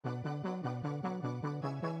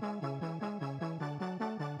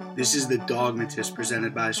This is the Dawg-matist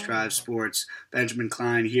presented by Strive Sports. Benjamin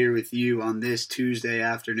Klein here with you on this Tuesday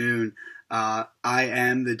afternoon. I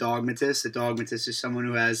am the Dawg-matist. The Dawg-matist is someone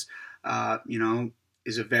who has,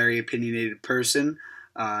 is a very opinionated person.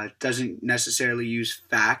 Doesn't necessarily use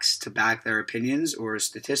facts to back their opinions or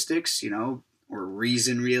statistics, or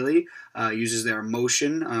reason really. Uses their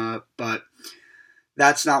emotion, but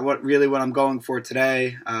that's not what I'm going for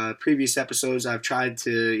today. Previous episodes, I've tried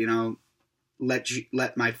to,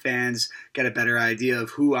 let my fans get a better idea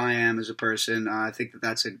of who I am as a person. I think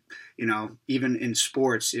that's even in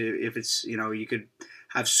sports, if it's, you could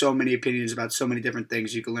have so many opinions about so many different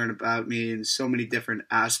things. You can learn about me in so many different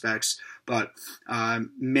aspects, but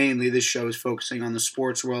mainly this show is focusing on the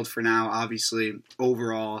sports world for now, obviously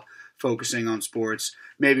overall focusing on sports.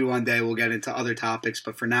 Maybe one day we'll get into other topics,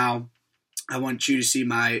 but for now, I want you to see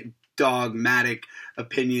my dogmatic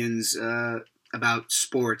opinions about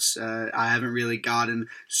sports. I haven't really gotten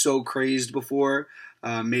so crazed before.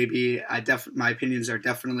 My opinions are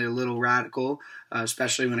definitely a little radical,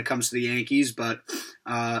 especially when it comes to the Yankees. But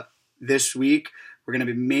this week, we're going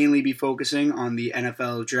to mainly be focusing on the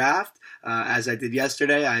NFL draft. As I did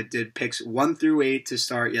yesterday, I did picks 1 through 8 to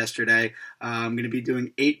start yesterday. I'm going to be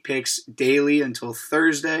doing 8 picks daily until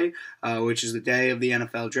Thursday, which is the day of the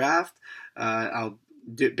NFL draft. I'll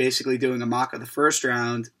basically doing a mock of the first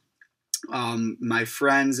round. My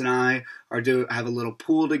friends and I have a little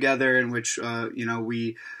pool together in which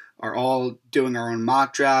we are all doing our own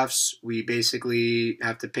mock drafts. We basically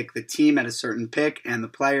have to pick the team at a certain pick and the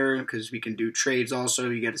player, because we can do trades also.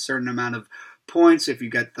 You get a certain amount of points if you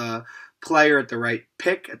get the player at the right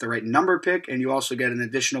pick, at the right number pick, and you also get an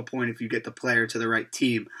additional point if you get the player to the right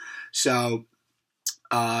team. So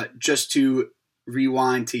just to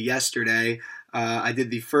rewind to yesterday, I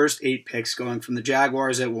did the first 8 picks, going from the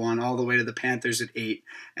Jaguars at 1 all the way to the Panthers at 8,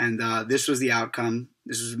 and this was the outcome.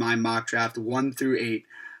 This was my mock draft, 1 through 8.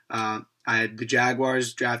 I had the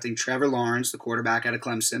Jaguars drafting Trevor Lawrence, the quarterback out of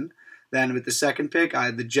Clemson. Then with the second pick, I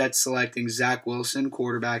had the Jets selecting Zach Wilson,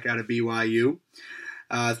 quarterback out of BYU.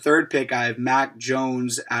 Third pick, I have Mac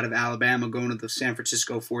Jones out of Alabama going to the San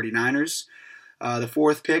Francisco 49ers. The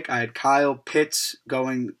fourth pick, I had Kyle Pitts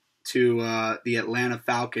going to the Atlanta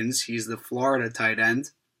Falcons. He's the Florida tight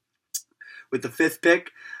end. With the fifth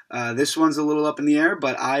pick, this one's a little up in the air,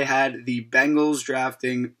 but I had the Bengals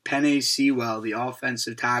drafting Penei Sewell, the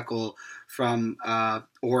offensive tackle from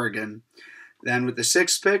Oregon. Then with the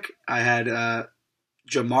sixth pick, I had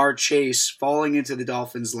Jamar Chase falling into the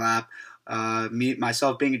Dolphins' lap.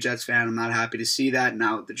 Myself being a Jets fan, I'm not happy to see that.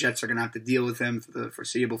 Now the Jets are going to have to deal with him for the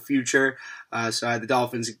foreseeable future. So I had the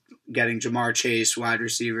Dolphins getting Jamar Chase, wide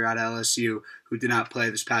receiver out of LSU, who did not play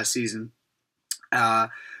this past season.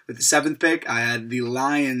 With the seventh pick, I had the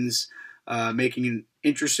Lions making an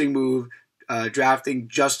interesting move, drafting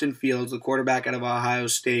Justin Fields, the quarterback out of Ohio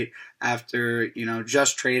State, after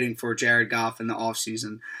just trading for Jared Goff in the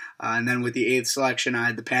offseason. And then with the 8th selection, I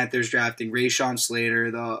had the Panthers drafting Rashawn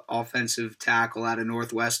Slater, the offensive tackle out of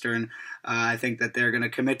Northwestern. I think that they're going to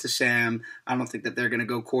commit to Sam. I don't think that they're going to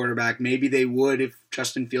go quarterback. Maybe they would if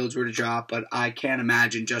Justin Fields were to drop, but I can't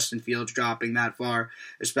imagine Justin Fields dropping that far,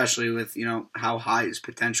 especially with how high his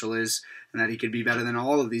potential is and that he could be better than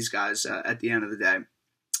all of these guys at the end of the day.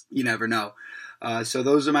 You never know. So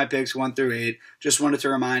those are my picks 1 through 8. Just wanted to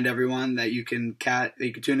remind everyone that you can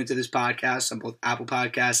tune into this podcast on both Apple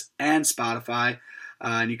Podcasts and Spotify.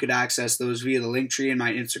 And you could access those via the link tree in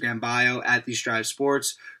my Instagram bio at the Strive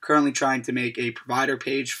Sports. Currently trying to make a provider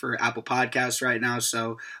page for Apple Podcasts right now,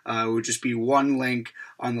 so it would just be one link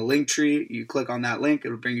on the link tree. You click on that link, it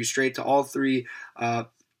will bring you straight to all 3,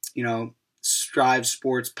 Strive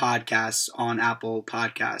Sports podcasts on Apple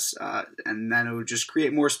Podcasts, and then it would just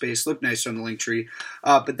create more space, look nicer on the link tree.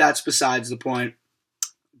 But that's besides the point.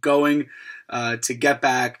 Going to get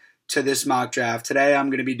back to this mock draft. Today I'm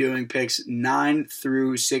going to be doing picks 9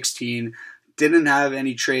 through 16. Didn't have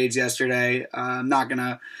any trades yesterday. I'm not going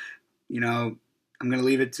to, I'm going to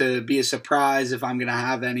leave it to be a surprise if I'm going to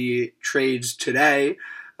have any trades today.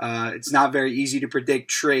 It's not very easy to predict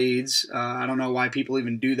trades. I don't know why people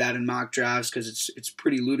even do that in mock drafts, because it's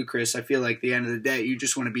pretty ludicrous. I feel like at the end of the day, you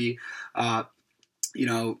just want to be,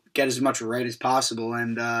 get as much right as possible.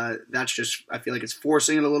 And that's just, I feel like it's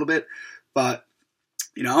forcing it a little bit. But,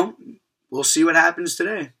 we'll see what happens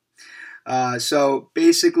today. So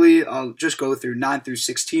basically, I'll just go through 9 through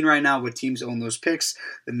 16 right now, what teams own those picks.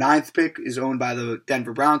 The 9th pick is owned by the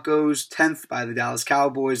Denver Broncos, 10th by the Dallas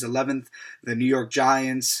Cowboys, 11th, the New York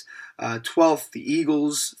Giants, 12th, the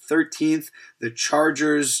Eagles, 13th, the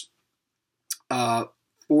Chargers,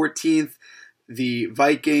 14th, the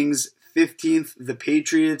Vikings, 15th, the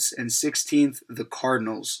Patriots, and 16th, the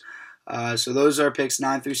Cardinals. So those are picks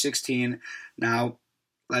 9 through 16. Now,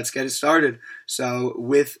 let's get it started. So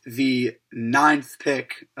with the 9th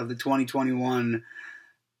pick of the 2021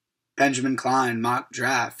 Benjamin Klein mock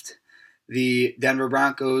draft, the Denver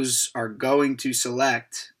Broncos are going to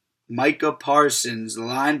select Micah Parsons, the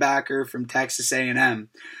linebacker from Texas A&M.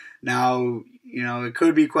 Now, it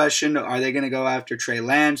could be questioned, are they going to go after Trey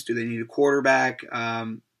Lance? Do they need a quarterback?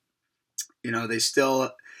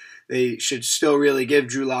 They should still really give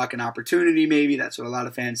Drew Lock an opportunity, maybe. That's what a lot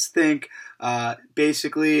of fans think.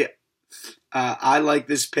 Basically, I like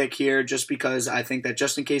this pick here just because I think that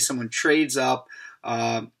just in case someone trades up,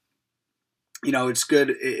 it's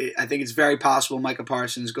good. I think it's very possible Micah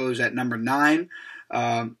Parsons goes at number 9.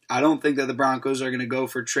 I don't think that the Broncos are going to go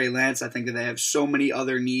for Trey Lance. I think that they have so many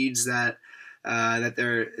other needs that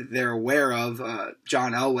they're aware of.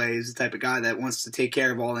 John Elway is the type of guy that wants to take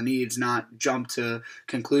care of all the needs, not jump to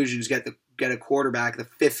conclusions. Get a quarterback, the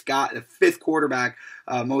fifth quarterback,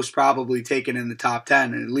 most probably taken in the top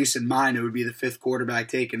 10. And at least in mine, it would be the 5th quarterback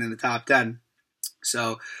taken in the top 10.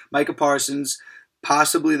 So Micah Parsons,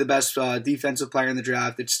 possibly the best defensive player in the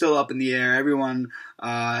draft. It's still up in the air. Everyone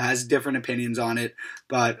has different opinions on it.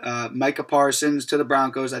 But Micah Parsons to the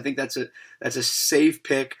Broncos, I think that's a safe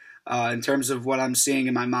pick in terms of what I'm seeing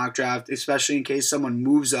in my mock draft, especially in case someone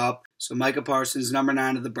moves up. So Micah Parsons, number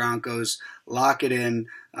 9 of the Broncos, lock it in.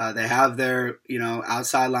 They have their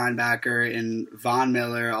outside linebacker in Von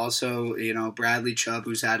Miller, also Bradley Chubb,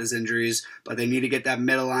 who's had his injuries, but they need to get that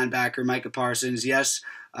middle linebacker, Micah Parsons. Yes.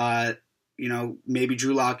 Maybe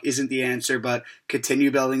Drew Lock isn't the answer, but continue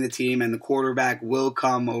building the team, and the quarterback will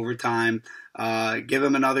come over time. Give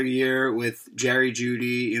him another year with Jerry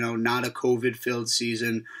Jeudy, not a COVID-filled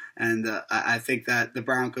season. And I think that the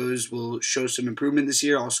Broncos will show some improvement this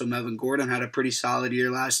year. Also, Melvin Gordon had a pretty solid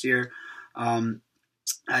year last year.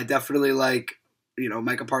 I definitely like,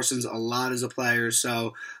 Micah Parsons a lot as a player.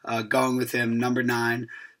 So going with him, number 9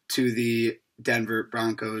 to the Denver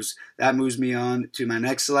Broncos. That moves me on to my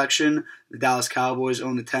next selection. The Dallas Cowboys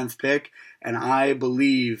own the 10th pick, and I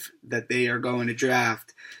believe that they are going to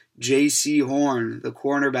draft J.C. Horn, the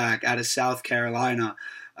cornerback out of South Carolina.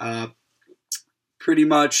 Pretty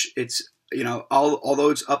much, it's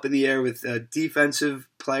although it's up in the air with a defensive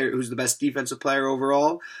player who's the best defensive player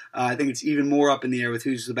overall, I think it's even more up in the air with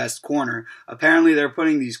who's the best corner. Apparently, they're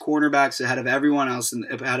putting these cornerbacks ahead of everyone else and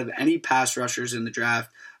ahead of any pass rushers in the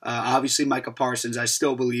draft. Obviously, Micah Parsons, I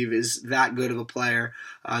still believe, is that good of a player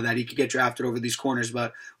that he could get drafted over these corners.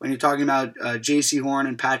 But when you're talking about J.C. Horn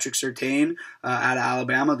and Patrick Surtain out of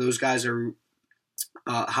Alabama, those guys are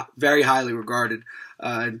very highly regarded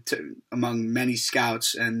among many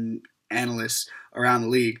scouts and analysts around the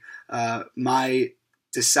league. My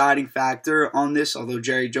deciding factor on this, although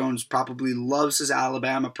Jerry Jones probably loves his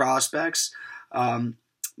Alabama prospects,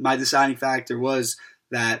 my deciding factor was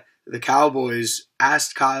that the Cowboys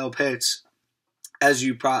asked Kyle Pitts, as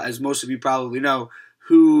most of you probably know,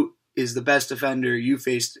 who is the best defender you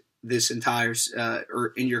faced this entire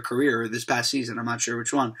or in your career or this past season. I'm not sure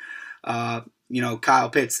which one. Kyle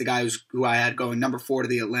Pitts, the guy who I had going number 4 to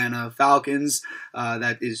the Atlanta Falcons,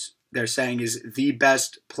 they're saying is the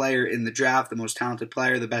best player in the draft, the most talented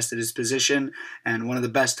player, the best at his position, and one of the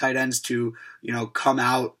best tight ends to come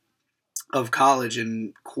out of college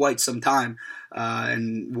in quite some time,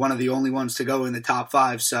 and one of the only ones to go in the top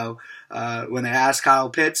 5. So when they asked Kyle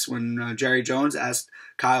Pitts, when Jerry Jones asked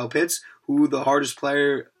Kyle Pitts who the hardest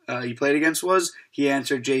player he played against was, he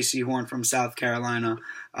answered J.C. Horn from South Carolina.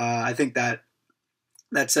 I think that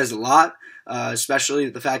says a lot, especially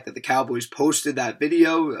the fact that the Cowboys posted that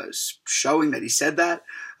video showing that he said that.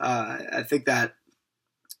 I think that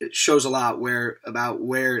it shows a lot about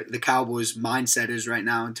where the Cowboys' mindset is right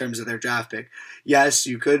now in terms of their draft pick. Yes,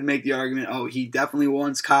 you could make the argument, he definitely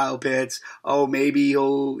wants Kyle Pitts. Maybe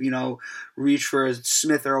he'll, reach for a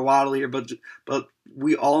Smith or a Waddle here. But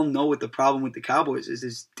we all know what the problem with the Cowboys is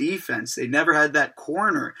his defense. They never had that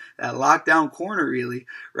corner, that lockdown corner, really.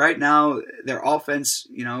 Right now, their offense,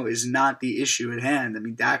 is not the issue at hand. I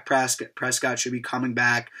mean, Dak Prescott should be coming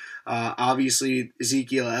back. Obviously,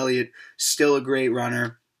 Ezekiel Elliott, still a great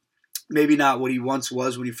runner. Maybe not what he once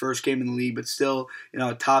was when he first came in the league, but still,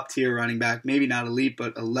 a top-tier running back. Maybe not elite,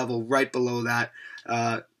 but a level right below that.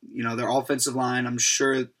 Their offensive line, I'm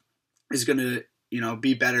sure, is going to,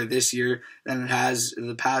 be better this year than it has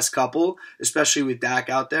the past couple, especially with Dak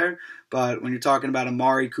out there. But when you're talking about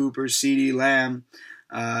Amari Cooper, CeeDee Lamb,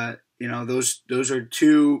 those are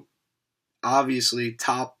two obviously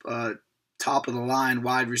top top of the line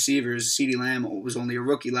wide receivers. CeeDee Lamb was only a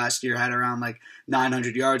rookie last year, had around like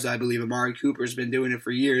 900 yards, I believe. Amari Cooper's been doing it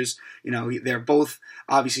for years. They're both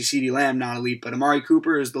obviously CeeDee Lamb not elite, but Amari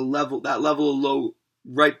Cooper is that level of low,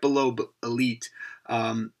 right below elite.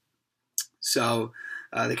 So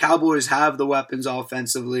the Cowboys have the weapons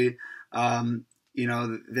offensively.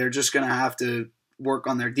 They're just going to have to work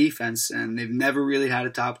on their defense, and they've never really had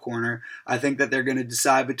a top corner. I think that they're going to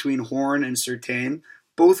decide between Horn and Surtain.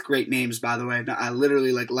 Both great names, by the way. I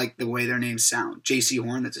literally like the way their names sound. J.C.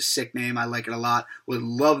 Horn, that's a sick name. I like it a lot. Would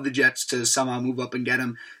love the Jets to somehow move up and get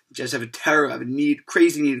him. Just have a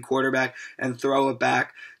crazy need quarterback, and throw it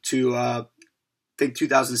back to I think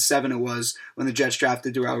 2007 it was when the Jets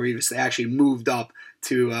drafted Darrelle Revis. They actually moved up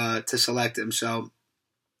to select him. So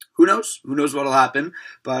who knows? Who knows what'll happen?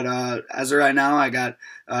 But as of right now, I got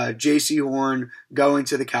J.C. Horn going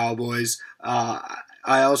to the Cowboys.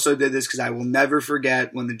 I also did this because I will never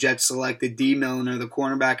forget when the Jets selected D. Milliner, the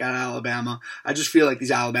cornerback out of Alabama. I just feel like these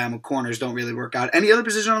Alabama corners don't really work out. Any other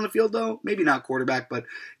position on the field, though? Maybe not quarterback, but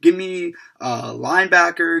give me a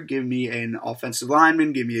linebacker, give me an offensive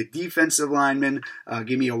lineman, give me a defensive lineman,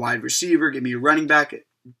 give me a wide receiver, give me a running back.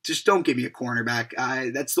 Just don't give me a cornerback.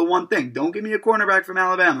 That's the one thing. Don't give me a cornerback from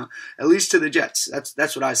Alabama, at least to the Jets.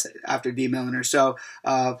 That's what I say after D. Milliner. So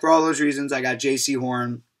for all those reasons, I got J.C.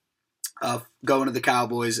 Horn going to the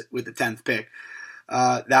Cowboys with the 10th pick.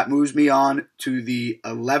 That moves me on to the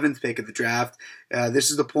 11th pick of the draft.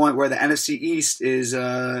 This is the point where the NFC East is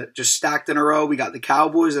just stacked in a row. We got the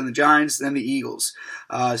Cowboys and the Giants, then the Eagles.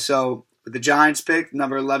 So with the Giants pick,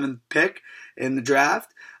 number 11th pick in the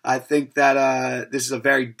draft, I think that this is a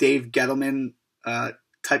very Dave Gettleman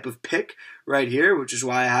type of pick right here, which is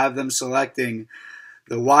why I have them selecting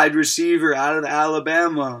the wide receiver out of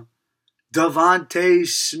Alabama, DeVonta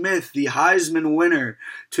Smith, the Heisman winner,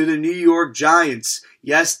 to the New York Giants.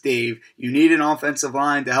 Yes, Dave, you need an offensive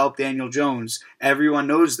line to help Daniel Jones. Everyone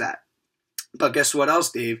knows that. But guess what else,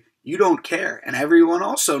 Dave? You don't care, and everyone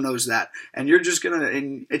also knows that. And you're just going to,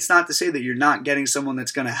 and it's not to say that you're not getting someone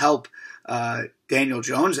that's going to help Daniel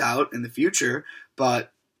Jones out in the future,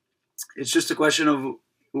 but it's just a question of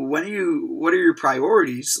what are your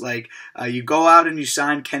priorities? Like, you go out and you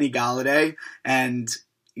sign Kenny Golladay, and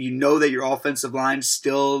you know that your offensive line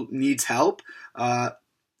still needs help,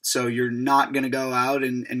 so you're not going to go out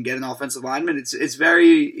and get an offensive lineman. It's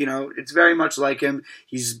very much like him.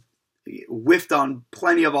 He's whiffed on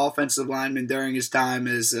plenty of offensive linemen during his time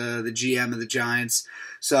as the GM of the Giants.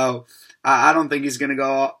 So I don't think he's going to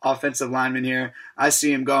go offensive lineman here. I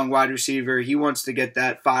see him going wide receiver. He wants to get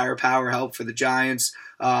that firepower help for the Giants.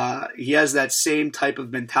 He has that same type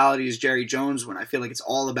of mentality as Jerry Jones when I feel like it's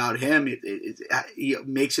all about him. He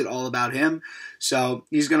makes it all about him. So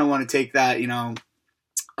he's going to want to take that,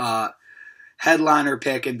 headliner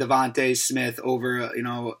pick in DeVonta Smith over,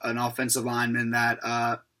 an offensive lineman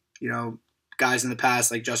that, guys in the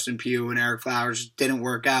past like Justin Pugh and Eric Flowers didn't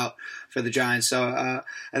work out for the Giants. So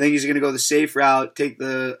I think he's going to go the safe route, take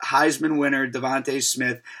the Heisman winner DeVonta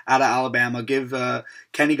Smith out of Alabama, give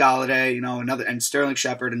Kenny Golladay, another, and Sterling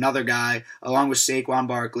Shepard, another guy, along with Saquon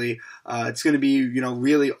Barkley. It's going to be,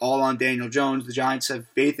 really all on Daniel Jones. The Giants have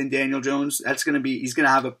faith in Daniel Jones. He's going to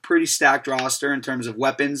have a pretty stacked roster in terms of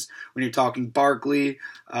weapons when you're talking Barkley,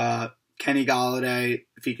 Kenny Golladay,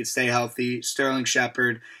 if he could stay healthy, Sterling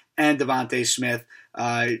Shepard, and DeVonta Smith.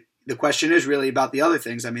 The question is really about the other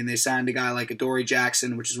things. I mean, they signed a guy like Adoree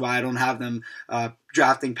Jackson, which is why I don't have them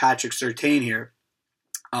drafting Patrick Surtain here.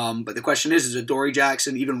 But the question is Adoree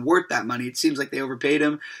Jackson even worth that money? It seems like they overpaid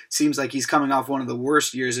him. It seems like he's coming off one of the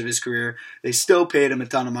worst years of his career. They still paid him a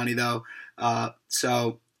ton of money, though.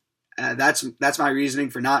 So that's my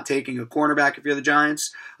reasoning for not taking a cornerback if you're the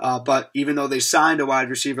Giants. But even though they signed a wide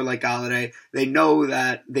receiver like Golladay, they know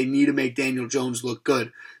that they need to make Daniel Jones look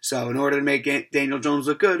good. So in order to make Daniel Jones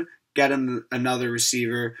look good, get him another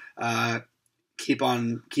receiver. Keep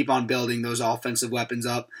on building those offensive weapons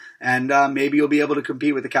up, and maybe you'll be able to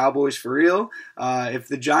compete with the Cowboys for real. If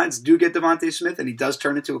the Giants do get DeVonta Smith and he does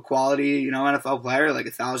turn into a quality, NFL player, like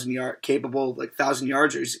 1,000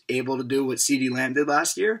 yards, or he's able to do what CeeDee Lamb did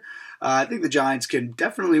last year, I think the Giants can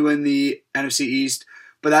definitely win the NFC East.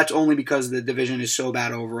 But that's only because the division is so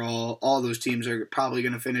bad overall. All those teams are probably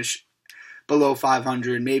going to finish below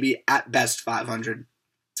 500, maybe at best 500.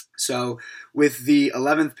 So with the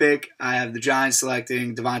 11th pick, I have the Giants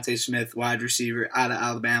selecting DeVonta Smith, wide receiver out of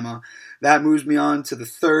Alabama. That moves me on to the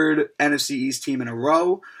third NFC East team in a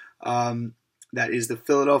row. That is the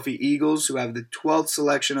Philadelphia Eagles, who have the 12th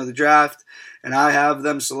selection of the draft. And I have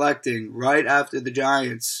them selecting right after the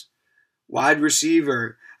Giants, wide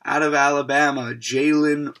receiver out of Alabama,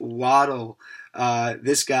 Jalen Waddle.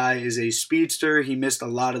 This guy is a speedster. He missed a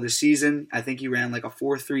lot of the season. I think he ran like a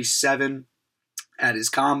 4.37 at his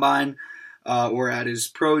combine or at his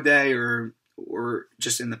pro day or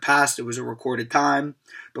just in the past. It was a recorded time.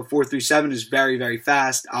 But 4.37 is very, very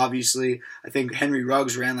fast. Obviously, I think Henry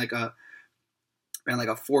Ruggs ran like a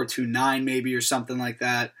 4.29 maybe or something like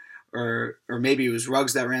that. Or maybe it was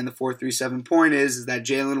Ruggs that ran the 4.37. Point is that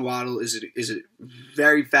Jalen Waddle is a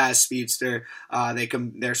very fast speedster.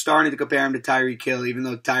 They're starting to compare him to Tyreek Hill, even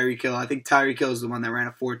though I think Tyreek Hill is the one that ran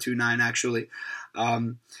a 4.29 actually.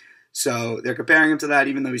 So they're comparing him to that,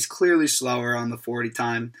 even though he's clearly slower on the 40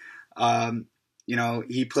 time.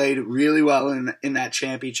 He played really well in that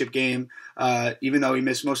championship game. Even though he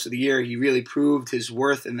missed most of the year, he really proved his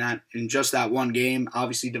worth in just that one game.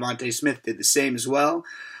 Obviously, Devontae Smith did the same as well.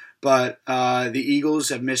 But the Eagles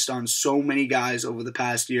have missed on so many guys over the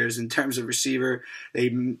past years in terms of receiver.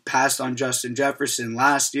 They passed on Justin Jefferson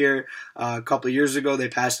last year. A couple of years ago, they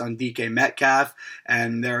passed on DK Metcalf.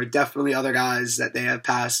 And there are definitely other guys that they have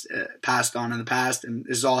passed on in the past. And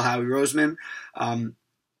this is all Howie Roseman.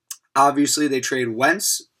 Obviously, they trade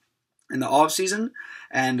Wentz in the offseason.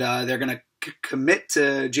 And they're going to commit to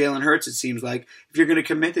Jalen Hurts, it seems like. If you're going to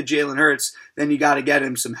commit to Jalen Hurts, then you got to get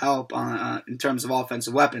him some help in terms of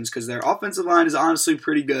offensive weapons, because their offensive line is honestly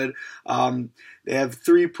pretty good. They have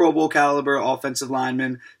 3 Pro Bowl caliber offensive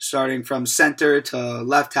linemen, starting from center to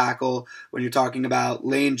left tackle, when you're talking about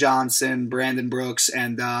Lane Johnson, Brandon Brooks,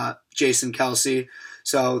 and Jason Kelsey.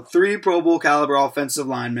 So 3 Pro Bowl caliber offensive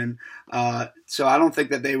linemen. So I don't think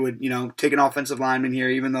that they would, take an offensive lineman here,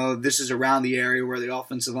 even though this is around the area where the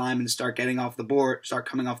offensive linemen start coming off the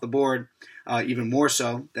board, even more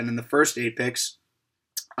so than in the first 8 picks.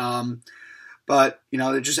 But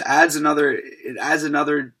it just adds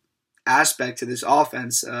another aspect to this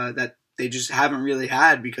offense that they just haven't really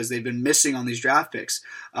had, because they've been missing on these draft picks.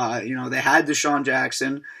 They had Deshaun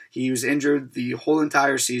Jackson. He was injured the whole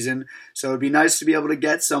entire season. So it'd be nice to be able to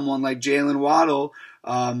get someone like Jalen Waddle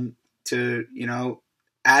to,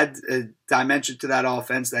 add a dimension to that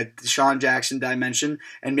offense, that Deshaun Jackson dimension,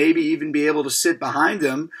 and maybe even be able to sit behind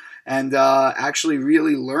him and actually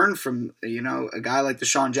really learn from, a guy like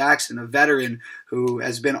Deshaun Jackson, a veteran who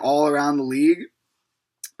has been all around the league.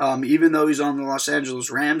 Even though he's on the Los Angeles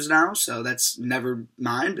Rams now, so that's never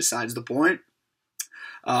mind, besides the point.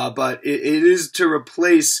 But it is to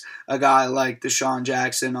replace a guy like Deshaun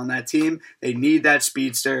Jackson on that team. They need that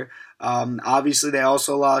speedster. Obviously, they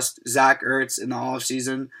also lost Zach Ertz in the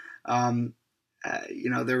offseason.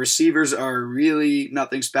 Their receivers are really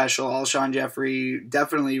nothing special. Alshon Jeffrey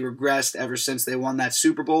definitely regressed ever since they won that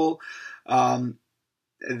Super Bowl.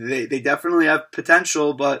 They definitely have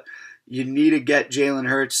potential, but you need to get Jalen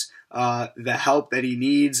Hurts the help that he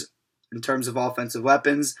needs in terms of offensive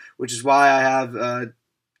weapons, which is why I have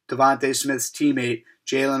Devontae Smith's teammate,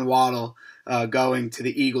 Jalen Waddle, going to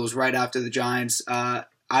the Eagles right after the Giants.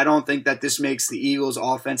 I don't think that this makes the Eagles'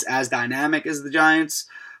 offense as dynamic as the Giants.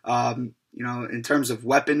 In terms of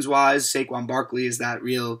weapons-wise, Saquon Barkley is that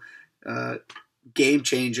real game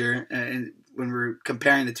changer. And when we're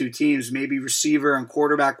comparing the two teams, maybe receiver and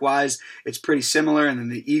quarterback-wise, it's pretty similar. And then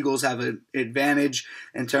the Eagles have an advantage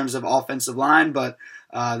in terms of offensive line. But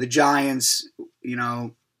the Giants,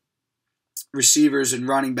 receivers and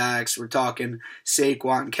running backs, we're talking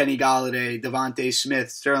Saquon, Kenny Golladay, Devontae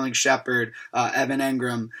Smith, Sterling Shepard, Evan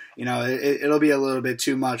Engram. It'll be a little bit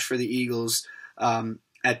too much for the Eagles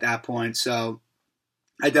at that point. So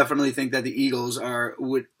I definitely think that the Eagles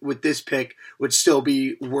with this pick would still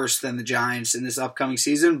be worse than the Giants in this upcoming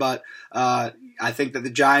season. But I think that the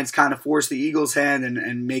Giants kind of force the Eagles' hand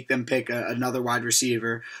and make them pick another wide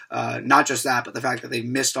receiver. Not just that, but the fact that they've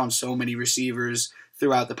missed on so many receivers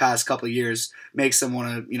throughout the past couple of years makes them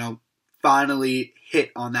want to, finally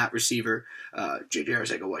hit on that receiver, J.J.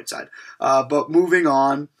 Arcega-Whiteside. But moving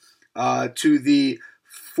on to the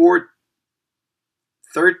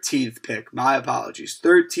 13th pick. My apologies.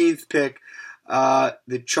 13th pick.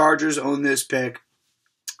 The Chargers own this pick.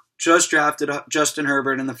 Just drafted Justin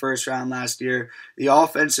Herbert in the first round last year, the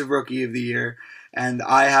offensive rookie of the year, and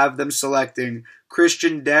I have them selecting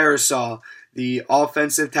Christian Darrisaw, the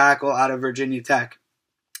offensive tackle out of Virginia Tech.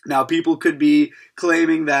 Now, people could be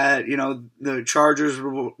claiming that, the Chargers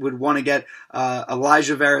would want to get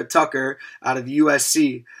Elijah Vera Tucker out of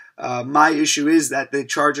USC. My issue is that the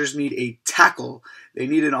Chargers need a tackle. They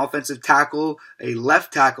need an offensive tackle, a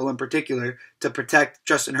left tackle in particular, to protect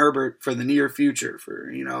Justin Herbert for the near future,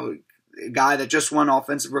 for, a guy that just won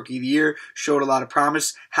Offensive Rookie of the Year, showed a lot of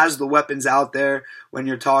promise, has the weapons out there when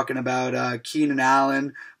you're talking about Keenan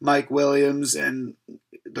Allen, Mike Williams, and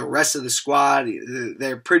the rest of the squad.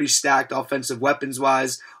 They're pretty stacked offensive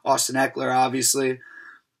weapons-wise. Austin Eckler, obviously.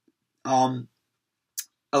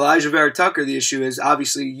 Elijah Vera Tucker, the issue is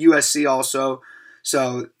obviously USC also,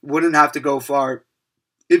 so wouldn't have to go far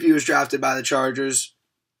if he was drafted by the Chargers.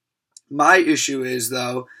 My issue is,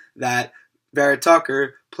 though, that Vera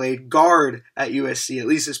Tucker played guard at USC, at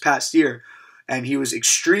least this past year, and he was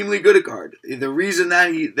extremely good at guard. The reason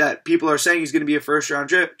that people are saying he's going to be a first-round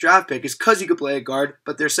draft pick is because he could play at guard,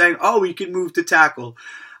 but they're saying, oh, he can move to tackle.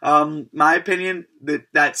 My opinion,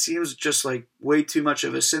 that seems just like way too much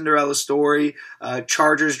of a Cinderella story.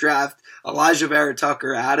 Chargers draft Elijah Vera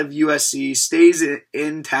Tucker out of USC, stays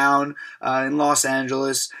in town in Los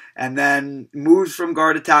Angeles, and then moves from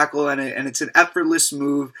guard to tackle, and it's an effortless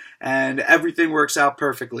move, and everything works out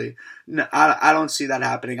perfectly. No, I don't see that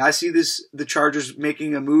happening. I see the Chargers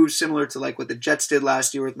making a move similar to like what the Jets did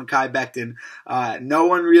last year with Mekhi Becton. No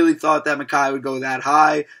one really thought that Mekhi would go that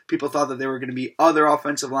high. People thought that there were going to be other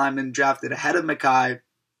offensive linemen drafted ahead of Mekhi.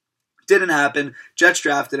 Didn't happen. Jets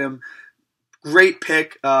drafted him. Great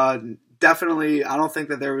pick. Definitely, I don't think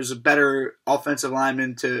that there was a better offensive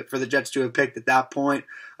lineman for the Jets to have picked at that point.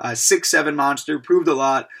 6'7" monster, proved a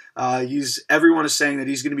lot. Everyone is saying that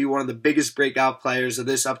he's going to be one of the biggest breakout players of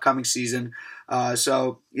this upcoming season.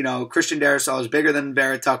 So, Christian Darrisaw is bigger than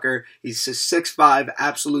Vera Tucker. He's a 6'5",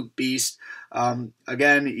 absolute beast.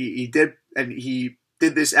 Again, he did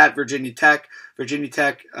this at Virginia Tech. Virginia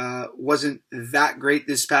Tech wasn't that great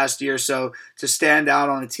this past year, so to stand out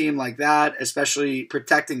on a team like that, especially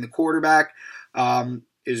protecting the quarterback,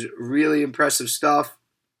 is really impressive stuff.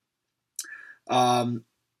 The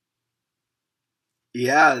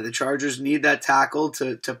Chargers need that tackle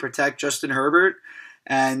to protect Justin Herbert,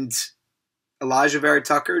 and Elijah Vera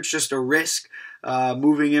Tucker, it's just a risk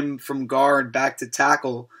moving him from guard back to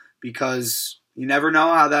tackle, because you never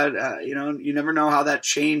know how that you never know how that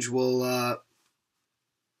change will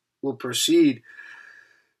proceed.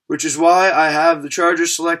 Which is why I have the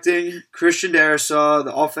Chargers selecting Christian Darrisaw,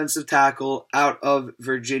 the offensive tackle out of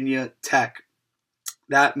Virginia Tech.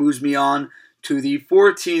 That moves me on to the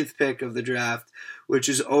 14th pick of the draft, which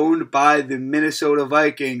is owned by the Minnesota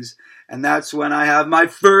Vikings. And that's when I have my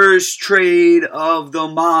first trade of the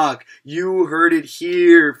mock. You heard it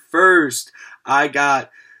here first. I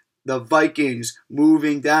got the Vikings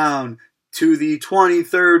moving down to the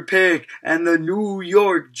 23rd pick, and the New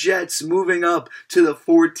York Jets moving up to the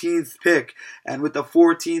 14th pick. And with the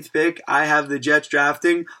 14th pick, I have the Jets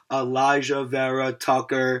drafting Elijah Vera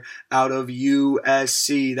Tucker out of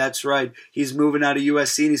USC. That's right. He's moving out of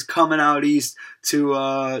USC, and he's coming out east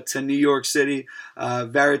to New York City.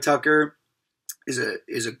 Vera Tucker is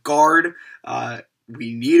a guard.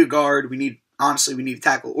 We need a guard. We need a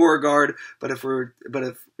tackle or a guard, but if we're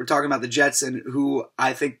talking about the Jets and what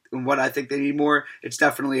I think they need more, it's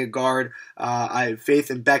definitely a guard. I have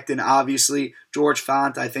faith in Becton, obviously. George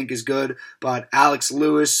Fant, I think, is good, but Alex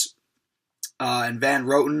Lewis and Van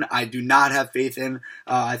Roten, I do not have faith in.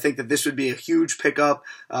 I think that this would be a huge pickup,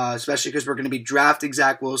 especially because we're going to be drafting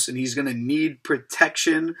Zach Wilson. He's going to need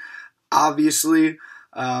protection, obviously.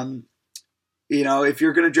 If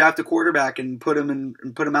you're going to draft a quarterback and put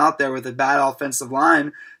him out there with a bad offensive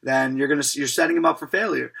line, then you're setting him up for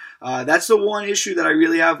failure. That's the one issue that I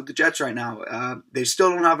really have with the Jets right now. They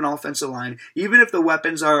still don't have an offensive line. Even if the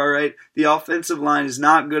weapons are all right, the offensive line is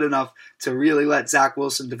not good enough to really let Zach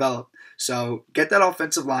Wilson develop. So get that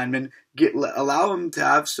offensive lineman, allow him to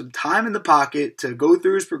have some time in the pocket to go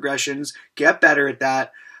through his progressions, get better at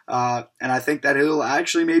that. And I think that he'll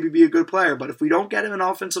actually maybe be a good player. But if we don't get him an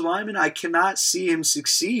offensive lineman, I cannot see him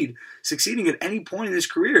succeeding at any point in his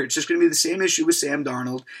career. It's just going to be the same issue with Sam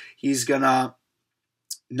Darnold. He's going to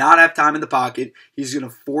not have time in the pocket. He's going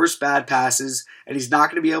to force bad passes, and he's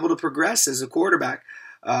not going to be able to progress as a quarterback.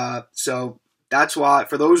 So that's why,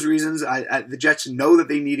 for those reasons, the Jets know that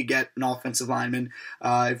they need to get an offensive lineman.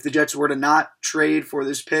 If the Jets were to not trade for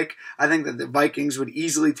this pick, I think that the Vikings would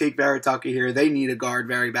easily take Vera Tucker here. They need a guard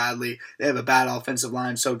very badly. They have a bad offensive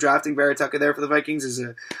line. So drafting Vera Tucker there for the Vikings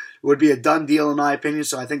would be a done deal in my opinion.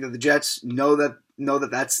 So I think that the Jets know that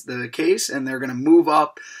that's the case, and they're going to move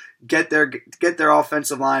up, get their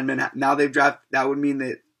offensive lineman. Now they've drafted. That would mean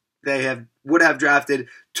that they would have drafted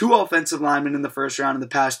 2 offensive linemen in the first round in the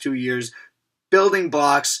past 2 years. Building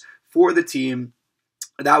blocks for the team.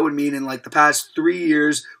 That would mean in like the past 3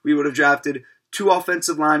 years, we would have drafted 2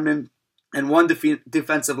 offensive linemen and 1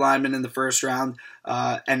 defensive lineman in the first round.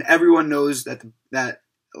 And everyone knows that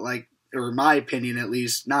or my opinion at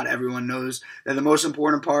least, not everyone knows that the most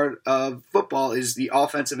important part of football is the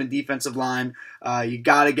offensive and defensive line. You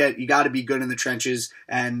gotta be good in the trenches,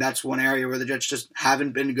 and that's one area where the Jets just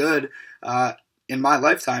haven't been good in my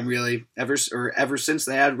lifetime, really. Ever since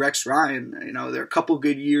they had Rex Ryan, there are a couple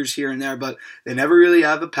good years here and there, but they never really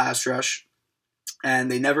have a pass rush,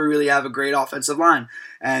 and they never really have a great offensive line.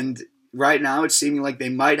 And right now, it's seeming like they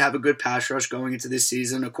might have a good pass rush going into this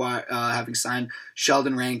season, having signed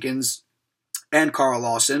Sheldon Rankins and Carl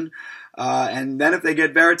Lawson. And then if they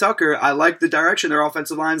get Vera Tucker, I like the direction their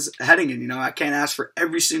offensive line's heading in. I can't ask for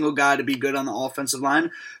every single guy to be good on the offensive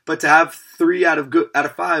line, but to have 3 out of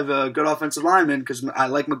 5 good offensive linemen, because I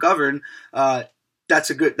like McGovern, that's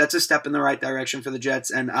a step in the right direction for the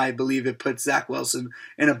Jets, and I believe it puts Zach Wilson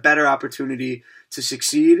in a better opportunity to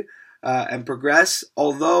succeed and progress.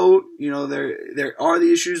 Although, there are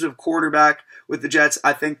the issues of quarterback with the Jets.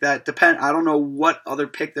 I think that I don't know what other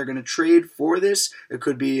pick they're going to trade for this. It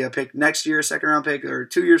could be a pick next year, a second-round pick, or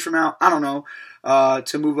 2 years from now. I don't know,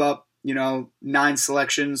 to move up, 9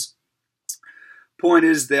 selections. Point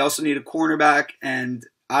is, they also need a cornerback, and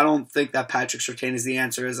I don't think that Patrick Surtain is the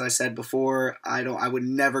answer. As I said before, I would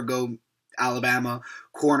never go Alabama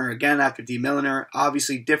corner again after D. Milliner.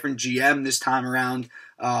 Obviously, different GM this time around,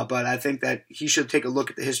 but I think that he should take a look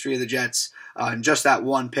at the history of the Jets and just that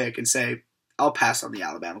one pick and say, I'll pass on the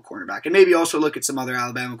Alabama cornerback. And maybe also look at some other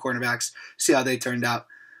Alabama cornerbacks, see how they turned out.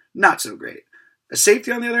 Not so great. A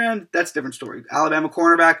safety, on the other hand, that's a different story. Alabama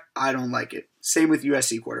cornerback, I don't like it. Same with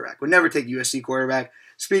USC quarterback. Would never take USC quarterback.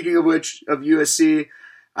 Speaking of which, of USC,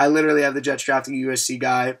 I literally have the Jets drafting a USC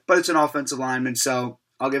guy, but it's an offensive lineman, so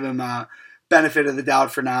I'll give him benefit of the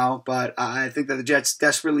doubt for now. But I think that the Jets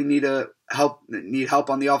desperately need help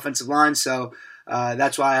on the offensive line, so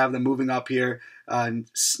that's why I have them moving up here and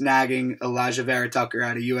snagging Elijah Vera Tucker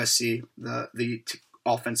out of USC, the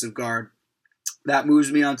offensive guard. That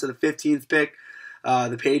moves me on to the 15th pick.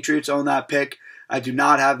 The Patriots own that pick. I do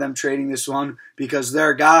not have them trading this one because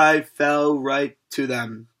their guy fell right to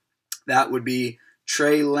them. That would be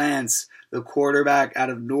Trey Lance, the quarterback out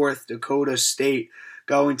of North Dakota State,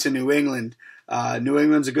 going to New England. New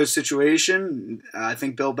England's a good situation. I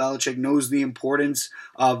think Bill Belichick knows the importance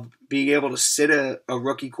of being able to sit a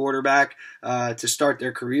rookie quarterback to start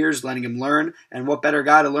their careers, letting him learn. And what better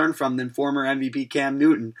guy to learn from than former MVP Cam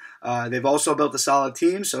Newton? They've also built a solid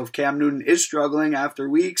team, so if Cam Newton is struggling after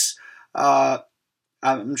weeks,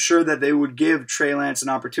 I'm sure that they would give Trey Lance an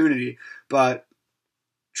opportunity. But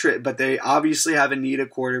they obviously have a need at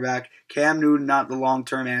quarterback. Cam Newton, not the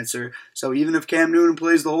long-term answer. So even if Cam Newton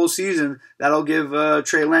plays the whole season, that'll give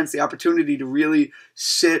Trey Lance the opportunity to really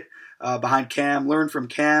sit behind Cam, learn from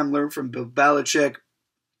Bill Belichick,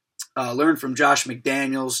 learn from Josh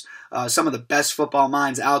McDaniels, some of the best football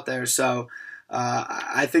minds out there. So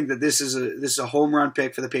I think that this is a home run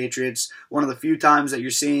pick for the Patriots. One of the few times that you're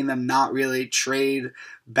seeing them not really trade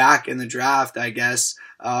back in the draft, I guess,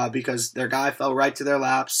 because their guy fell right to their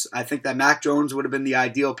laps. I think that Mac Jones would have been the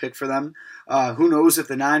ideal pick for them. Who knows if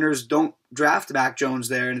the Niners don't draft Mac Jones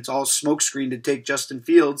there and it's all smokescreen to take Justin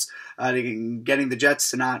Fields, getting the Jets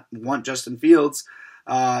to not want Justin Fields.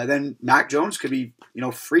 Then Mac Jones could be,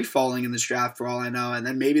 free falling in this draft for all I know, and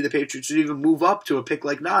then maybe the Patriots would even move up to a pick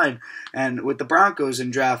like 9, and with the Broncos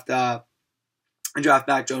and draft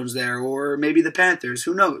Mac Jones there, or maybe the Panthers.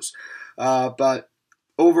 Who knows? But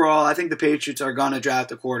overall, I think the Patriots are gonna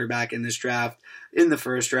draft a quarterback in this draft in the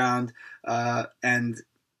first round, and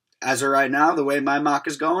as of right now, the way my mock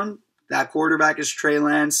is going, that quarterback is Trey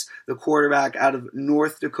Lance, the quarterback out of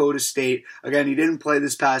North Dakota State. Again, he didn't play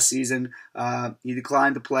this past season. He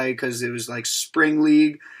declined to play because it was like spring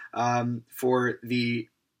league for the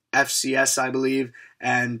FCS, I believe.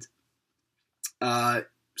 And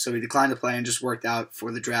so he declined to play and just worked out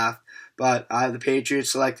for the draft. But I have the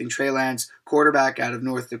Patriots selecting Trey Lance, quarterback out of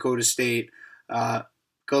North Dakota State.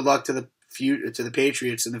 Good luck to the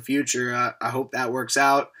Patriots in the future. I hope that works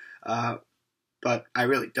out. But I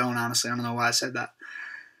really don't, honestly. I don't know why I said that.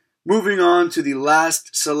 Moving on to the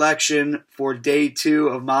last selection for day 2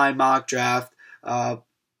 of my mock draft. The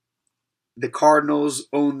Cardinals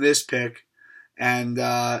own this pick. And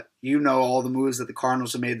all the moves that the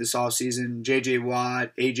Cardinals have made this offseason. J.J.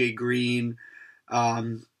 Watt, A.J. Green,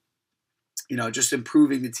 just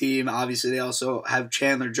improving the team. Obviously, they also have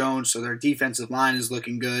Chandler Jones, so their defensive line is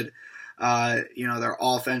looking good. Their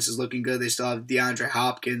offense is looking good. They still have DeAndre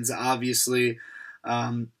Hopkins, obviously.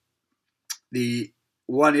 The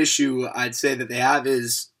one issue I'd say that they have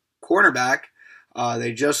is cornerback.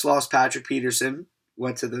 They just lost Patrick Peterson,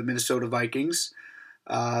 went to the Minnesota Vikings.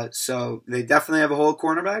 So they definitely have a hole at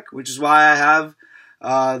cornerback, which is why I have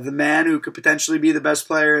the man who could potentially be the best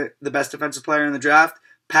defensive player in the draft,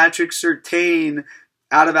 Patrick Surtain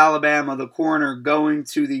out of Alabama, the corner, going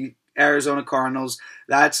to the Arizona Cardinals.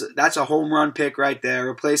 That's a home run pick right there,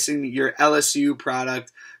 replacing your LSU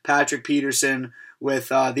product, Patrick Peterson, with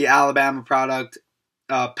the Alabama product,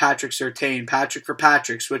 Patrick Surtain. Patrick for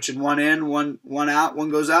Patrick, switching one in, one out, one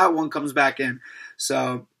goes out, one comes back in.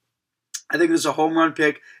 So I think this is a home run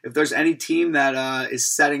pick. If there's any team that is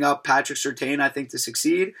setting up Patrick Surtain, I think, to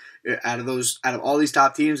succeed out of all these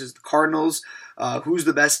top teams, is the Cardinals. Who's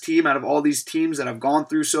the best team out of all these teams that I've gone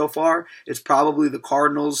through so far? It's probably the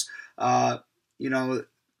Cardinals. Kyler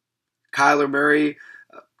Murray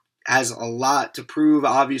has a lot to prove,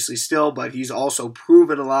 obviously, still, but he's also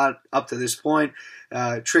proven a lot up to this point.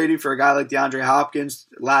 Trading for a guy like DeAndre Hopkins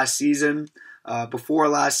before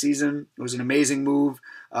last season, was an amazing move,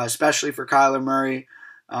 especially for Kyler Murray.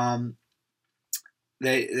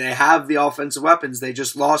 They have the offensive weapons. They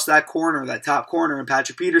just lost that top corner in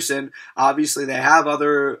Patrick Peterson. Obviously, they have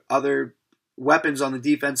other weapons on the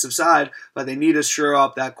defensive side, but they need to shore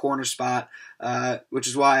up that corner spot, which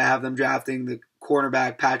is why I have them drafting the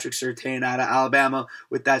cornerback Patrick Surtain out of Alabama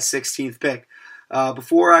with that 16th pick.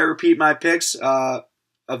 Before I repeat my picks of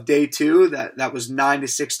day 2, that was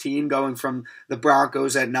 9-16, going from the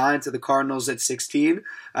Broncos at 9 to the Cardinals at 16.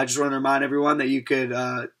 I just want to remind everyone that you could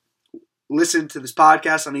listen to this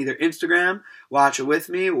podcast on either Instagram, watch it with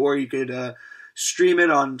me, or you could stream it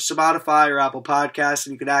on Spotify or Apple Podcasts,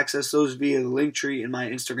 and you can access those via the link tree in my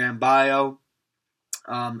Instagram bio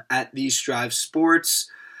at These Strive Sports.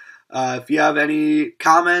 If you have any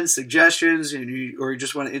comments, suggestions, or you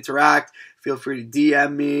just want to interact, feel free to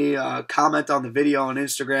DM me, comment on the video on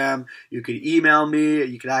Instagram. You could email me.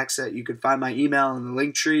 You could find my email in the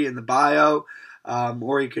link tree in the bio,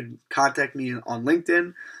 or you could contact me on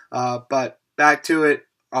LinkedIn. But back to it.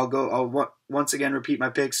 I'll once again repeat my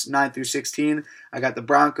picks 9 through 16. I got the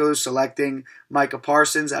Broncos selecting Micah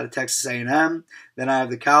Parsons out of Texas A&M. Then I have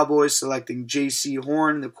the Cowboys selecting J.C.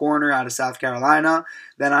 Horn, the corner, out of South Carolina.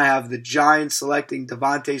 Then I have the Giants selecting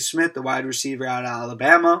Devontae Smith, the wide receiver, out of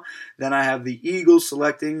Alabama. Then I have the Eagles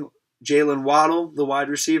selecting Jalen Waddle, the wide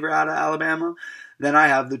receiver, out of Alabama. Then I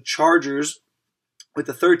have the Chargers with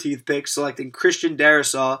the 13th pick selecting Christian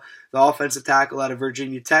Darrisaw, the offensive tackle out of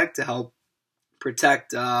Virginia Tech, to help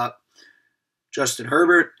protect Justin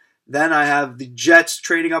Herbert. Then I have the Jets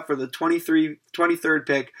trading up for the 23rd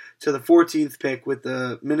pick to the 14th pick with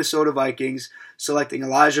the Minnesota Vikings, selecting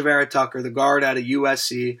Elijah Vera Tucker, the guard out of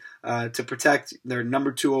USC, to protect their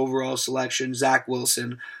number 2 overall selection, Zach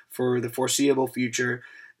Wilson, for the foreseeable future.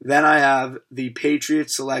 Then I have the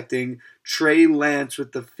Patriots selecting Trey Lance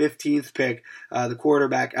with the 15th pick, the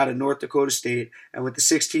quarterback out of North Dakota State. And with the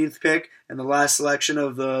 16th pick and the last selection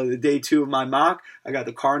of the day 2 of my mock, I got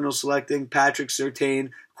the Cardinals selecting Patrick Surtain,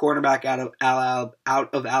 cornerback out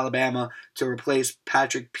of Alabama, to replace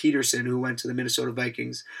Patrick Peterson, who went to the Minnesota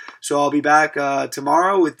Vikings. So I'll be back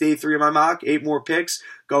tomorrow with day 3 of my mock, 8 more picks,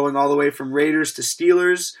 going all the way from Raiders to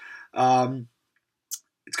Steelers.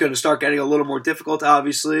 It's going to start getting a little more difficult,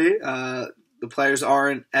 obviously. The players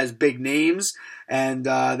aren't as big names, and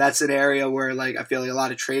that's an area where I feel like a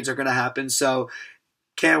lot of trades are going to happen. So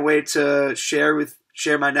can't wait to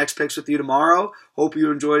share my next picks with you tomorrow. Hope you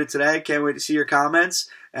enjoyed it today. Can't wait to see your comments.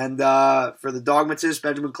 And for the Dawg-matist,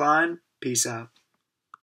 Benjamin Klein, peace out.